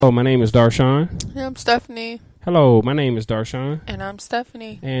Hello, my name is Darshawn. Yeah, I'm Stephanie. Hello, my name is Darshawn. And I'm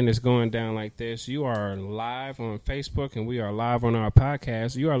Stephanie. And it's going down like this. You are live on Facebook and we are live on our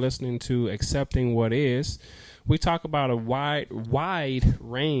podcast. You are listening to Accepting What Is. We talk about a wide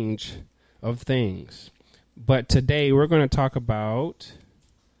range of things. But today we're going to talk about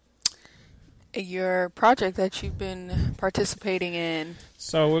your project that you've been participating in.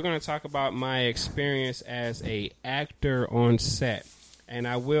 So we're going to talk about my experience as a actor on set. And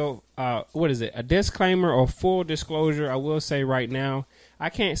I will, a disclaimer or full disclosure, I will say right now, I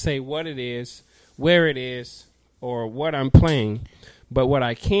can't say what it is, where it is, or what I'm playing. But what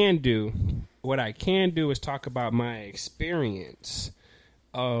I can do is talk about my experience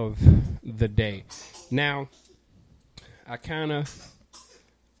of the day. Now, I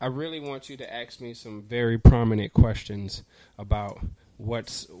really want you to ask me some very prominent questions about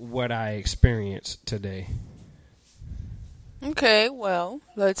what I experienced today. Okay, well,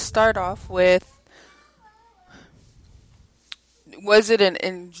 let's start off with, was it an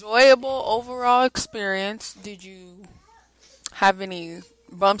enjoyable overall experience? Did you have any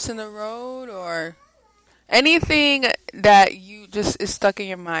bumps in the road or anything that you just is stuck in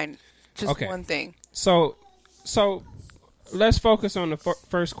your mind? Just okay. One thing. So let's focus on the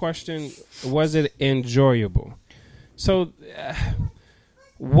first question. Was it enjoyable? So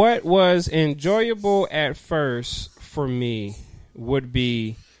what was enjoyable at first for me would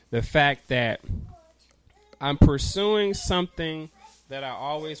be the fact that I'm pursuing something that I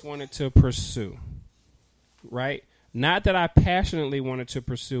always wanted to pursue, right? Not that I passionately wanted to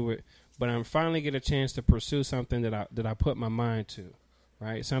pursue it, but I'm finally get a chance to pursue something that I put my mind to,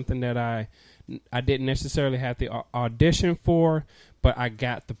 right? Something that I didn't necessarily have the audition for, but I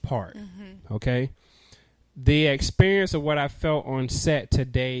got the part, okay? The experience of what I felt on set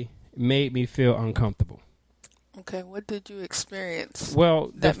today made me feel uncomfortable. Okay, what did you experience?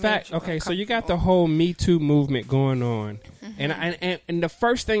 Well, the fact, okay, so you got the whole Me Too movement going on. And the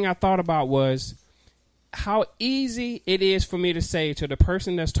first thing I thought about was how easy it is for me to say to the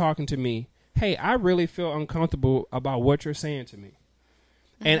person that's talking to me, hey, I really feel uncomfortable about what you're saying to me.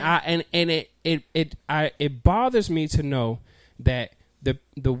 And it bothers me to know that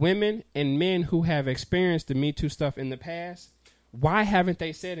the women and men who have experienced the Me Too stuff in the past, why haven't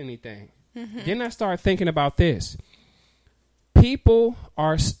they said anything? Then I start thinking about this. People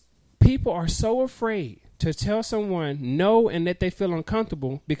are so afraid to tell someone no and that they feel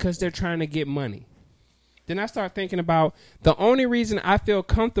uncomfortable because they're trying to get money. Then I start thinking about the only reason I feel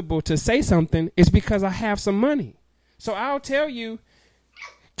comfortable to say something is because I have some money. So I'll tell you,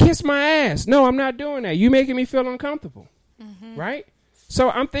 kiss my ass. No, I'm not doing that. You're making me feel uncomfortable. Right? So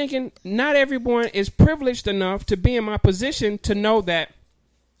I'm thinking not everyone is privileged enough to be in my position to know that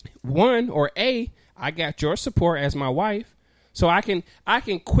I got your support as my wife, so I can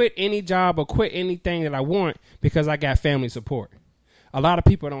quit any job or quit anything that I want because I got family support. A lot of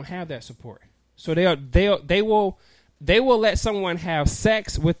people don't have that support, so they will let someone have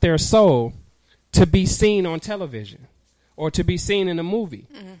sex with their soul to be seen on television or to be seen in a movie.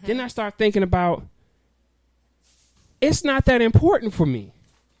 Then I start thinking about it's not that important for me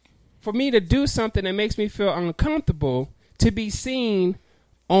to do something that makes me feel uncomfortable to be seen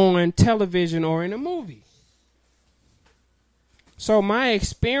on television or in a movie. So my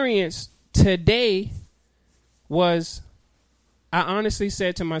experience today was, I honestly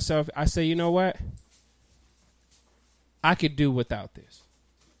said to myself, I said, you know what? I could do without this.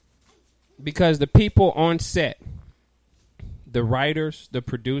 Because the people on set, the writers, the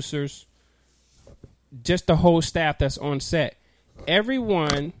producers, just the whole staff that's on set,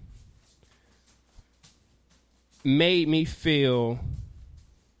 everyone made me feel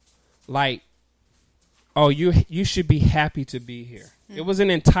like, oh, you should be happy to be here. It was an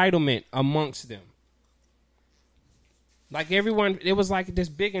entitlement amongst them. Like everyone, it was like this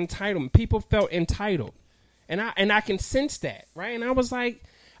big entitlement. People felt entitled. And I can sense that, right? And I was like,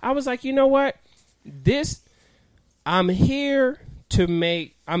 you know what? I'm here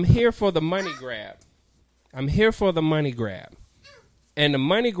for the money grab. I'm here for the money grab. And the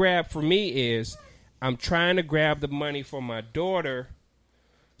money grab for me is I'm trying to grab the money for my daughter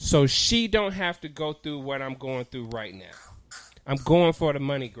so she don't have to go through what I'm going through right now. I'm going for the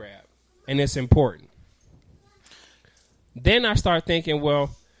money grab, and it's important. Then I start thinking,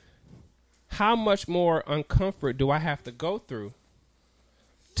 well, how much more uncomfort do I have to go through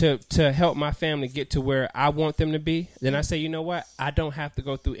to help my family get to where I want them to be? Then I say, you know what? I don't have to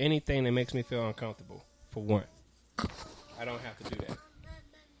go through anything that makes me feel uncomfortable, for one. I don't have to do that.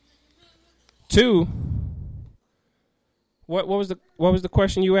 Two, what was the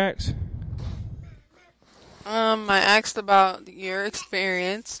question you asked? I asked about your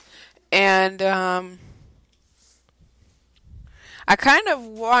experience, and I kind of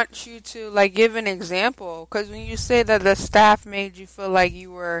want you to like give an example, because when you say that the staff made you feel like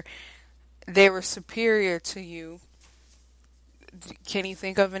they were superior to you, can you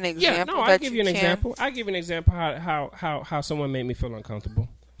think of an Yeah, example no, I'll that give you you an can? example. I'll give you an example how someone made me feel uncomfortable.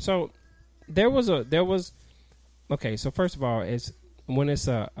 So there was okay, so first of all, it's when it's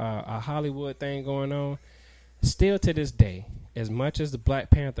a Hollywood thing going on, still to this day, as much as the Black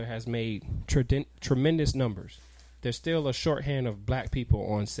Panther has made tremendous numbers, there's still a shorthand of black people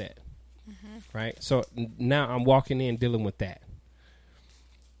on set. Right? So now I'm walking in dealing with that.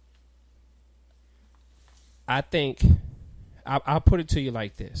 I think I'll put it to you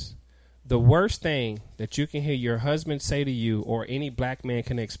like this. The worst thing that you can hear your husband say to you or any black man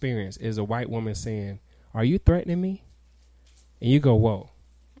can experience is a white woman saying, "Are you threatening me?" And you go, "Whoa."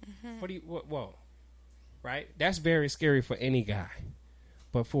 Whoa. Right? That's very scary for any guy.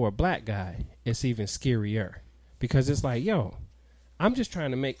 But for a black guy, it's even scarier. Because it's like, yo, I'm just trying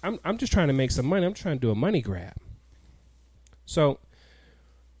to make some money. I'm trying to do a money grab. So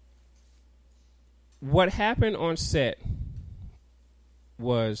what happened on set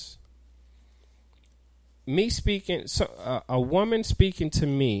was me speaking, a woman speaking to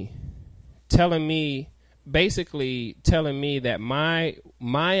me, telling me that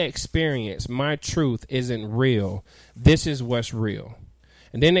my experience, my truth isn't real. This is what's real.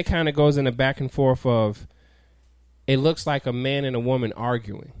 And then it kind of goes in a back and forth of, it looks like a man and a woman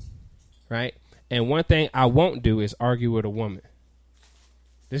arguing, right? And one thing I won't do is argue with a woman.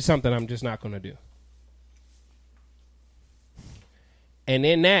 This is something I'm just not going to do. And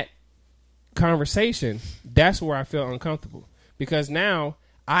in that conversation, that's where I feel uncomfortable. Because now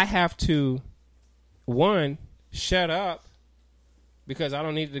I have to, one, shut up because I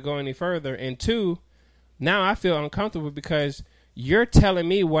don't need to go any further. And two, now I feel uncomfortable because you're telling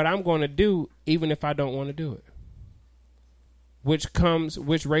me what I'm going to do even if I don't want to do it. Which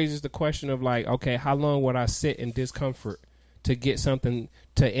raises the question of like, okay, how long would I sit in discomfort to get something,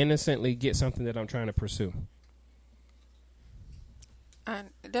 to innocently get something that I'm trying to pursue?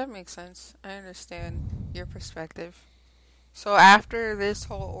 That makes sense. I understand your perspective. So after this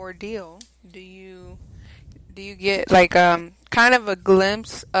whole ordeal, do you get like kind of a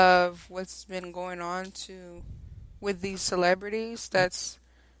glimpse of what's been going on with these celebrities that's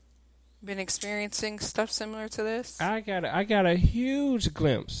been experiencing stuff similar to this? I got a huge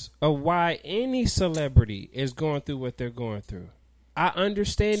glimpse of why any celebrity is going through what they're going through. I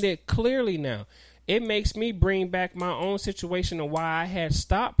understand it clearly now. It makes me bring back my own situation of why I had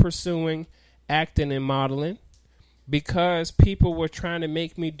stopped pursuing acting and modeling, because people were trying to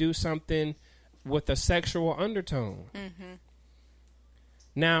make me do something with a sexual undertone. Mm-hmm.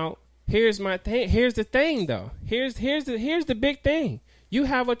 Now, here's my thing. Here's the thing, though. Here's the big thing. You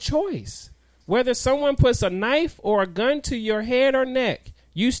have a choice. Whether someone puts a knife or a gun to your head or neck,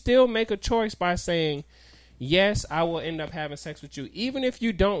 you still make a choice by saying, yes, I will end up having sex with you, even if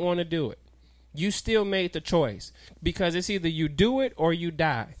you don't want to do it. You still made the choice, because it's either you do it or you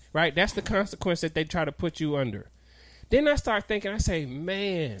die, right? That's the consequence that they try to put you under. Then I start thinking, I say,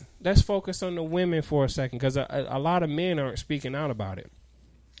 man, let's focus on the women for a second, because a lot of men aren't speaking out about it.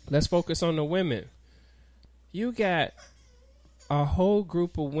 Let's focus on the women. You got a whole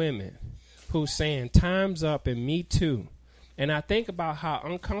group of women who's saying time's up and me too. And I think about how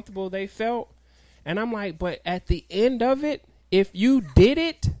uncomfortable they felt. And I'm like, but at the end of it, if you did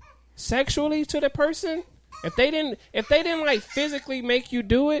it sexually to the person, if they didn't like physically make you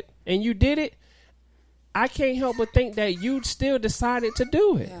do it and you did it, I can't help but think that you still decided to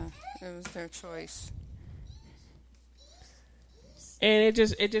do it. Yeah, it was their choice. And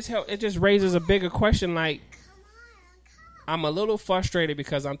it just raises a bigger question. Like, I'm a little frustrated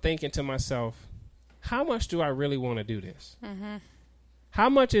because I'm thinking to myself, how much do I really want to do this? Mm-hmm. How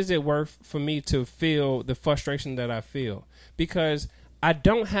much is it worth for me to feel the frustration that I feel? Because I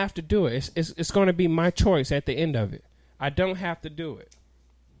don't have to do it. It's going to be my choice at the end of it. I don't have to do it.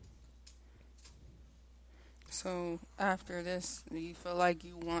 So after this, do you feel like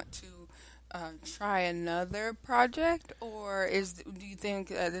you want to try another project, or do you think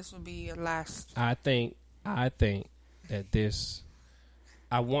this will be your last? I think that this,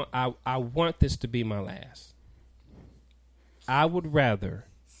 I want this to be my last. I would rather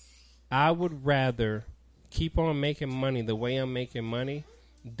keep on making money the way I'm making money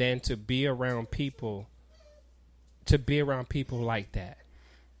than to be around people like that.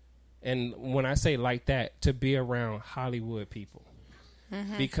 And when I say like that, to be around Hollywood people.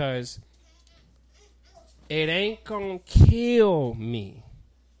 Mm-hmm. Because it ain't gonna kill me.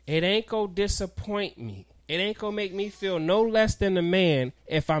 It ain't gonna disappoint me. It ain't going to make me feel no less than a man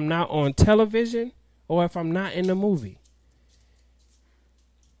if I'm not on television or if I'm not in the movie.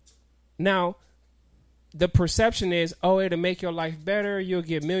 Now, the perception is, oh, it'll make your life better. You'll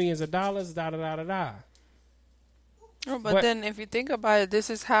get millions of dollars, da-da-da-da-da. Oh, but then if you think about it, this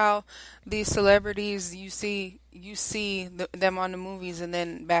is how these celebrities, you see them on the movies, and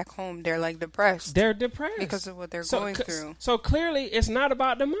then back home they're like depressed. They're depressed because of what they're going through. So clearly, it's not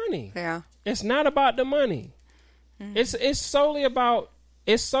about the money. Yeah, it's not about the money. Mm-hmm. It's solely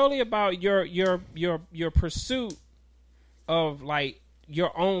about your pursuit of like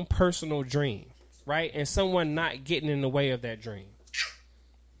your own personal dream, right? And someone not getting in the way of that dream.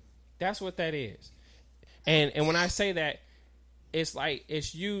 That's what that is. And when I say that, it's like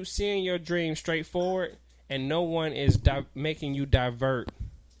it's you seeing your dream straightforward, and no one is making you divert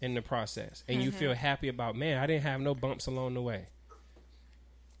in the process, and you feel happy about, man, I didn't have no bumps along the way.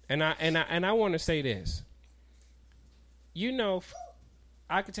 And I want to say this. You know,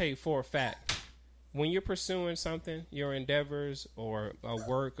 I can tell you for a fact, when you're pursuing something, your endeavors or a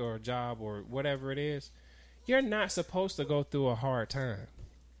work or a job or whatever it is, you're not supposed to go through a hard time.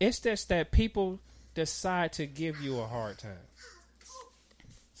 It's just that people decide to give you a hard time.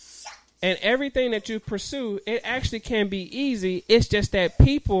 And everything that you pursue, it actually can be easy. It's just that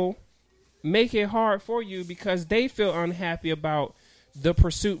people make it hard for you because they feel unhappy about the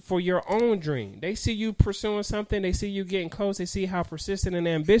pursuit for your own dream. They see you pursuing something. They see you getting close. They see how persistent and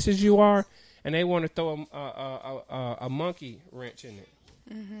ambitious you are, and they want to throw a monkey wrench in it.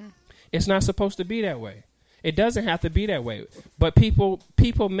 Mm-hmm. It's not supposed to be that way. It doesn't have to be that way, but people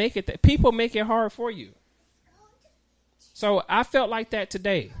make it hard for you. So I felt like that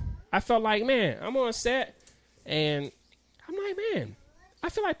today. I felt like, man, I'm on set, and I'm like, man, I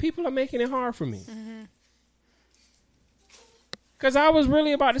feel like people are making it hard for me. Mm-hmm. Because I was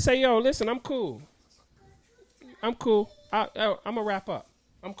really about to say, yo, listen, I'm cool. I'm going to wrap up.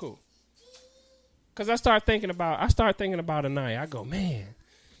 I'm cool. Because I start thinking about Anaya. I go, man,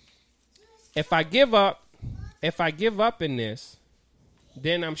 if I give up in this,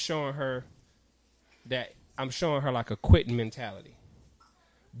 then I'm showing her like a quitting mentality.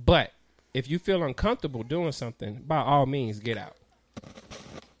 But if you feel uncomfortable doing something, by all means, get out.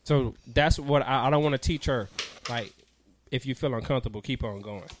 So that's what I don't want to teach her. Like, if you feel uncomfortable, keep on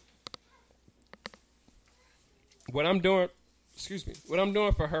going. What I'm doing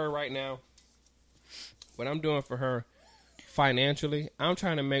for her right now, what I'm doing for her financially, I'm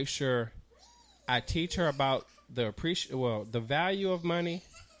trying to make sure I teach her about the value of money,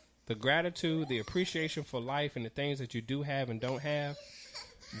 the gratitude, the appreciation for life, and the things that you do have and don't have.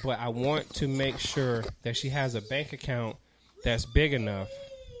 But I want to make sure that she has a bank account that's big enough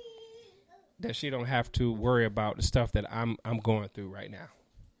that she don't have to worry about the stuff that I'm going through right now.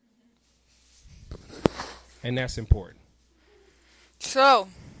 And that's important. So,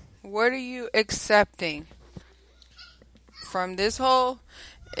 what are you accepting from this whole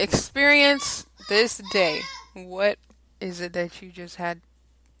experience this day? What is it that you just had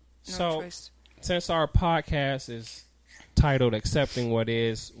no choice? Since our podcast is titled Accepting What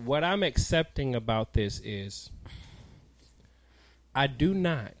Is, what I'm accepting about this is I do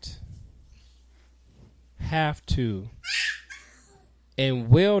not have to and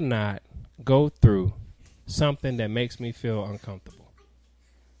will not go through something that makes me feel uncomfortable.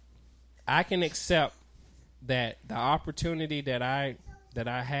 I can accept that the opportunity that I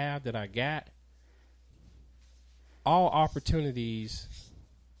got, all opportunities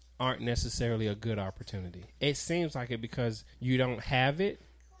aren't necessarily a good opportunity. It seems like it because you don't have it.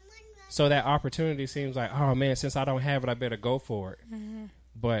 So that opportunity seems like, oh man, since I don't have it, I better go for it. Mm-hmm.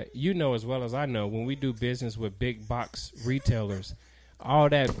 But you know as well as I know, when we do business with big box retailers, all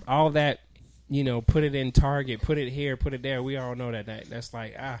that, you know, put it in Target, put it here, put it there. We all know that's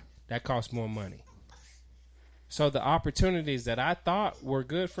like, that costs more money. So the opportunities that I thought were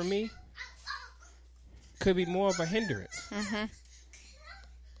good for me could be more of a hindrance. Mm-hmm.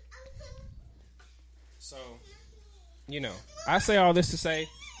 So, you know, I say all this to say,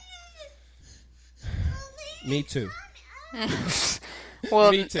 me too.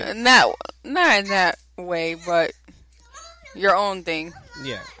 Well, me too. Not in that way, but your own thing.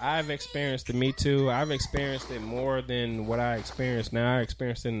 Yeah, I've experienced the Me Too. I've experienced it more than what I experience now. I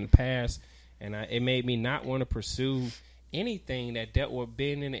experienced it in the past, and it made me not want to pursue anything that dealt with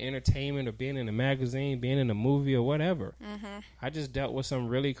being in the entertainment or being in a magazine, being in a movie or whatever. Mm-hmm. I just dealt with some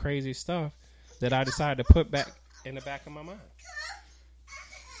really crazy stuff that I decided to put back in the back of my mind.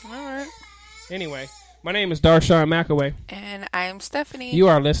 All right. Anyway, my name is Darshawn McAway. And I'm Stephanie. You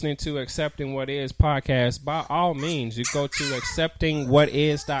are listening to Accepting What Is podcast. By all means, you go to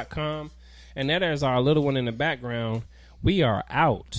acceptingwhatis.com. And that is our little one in the background. We are out.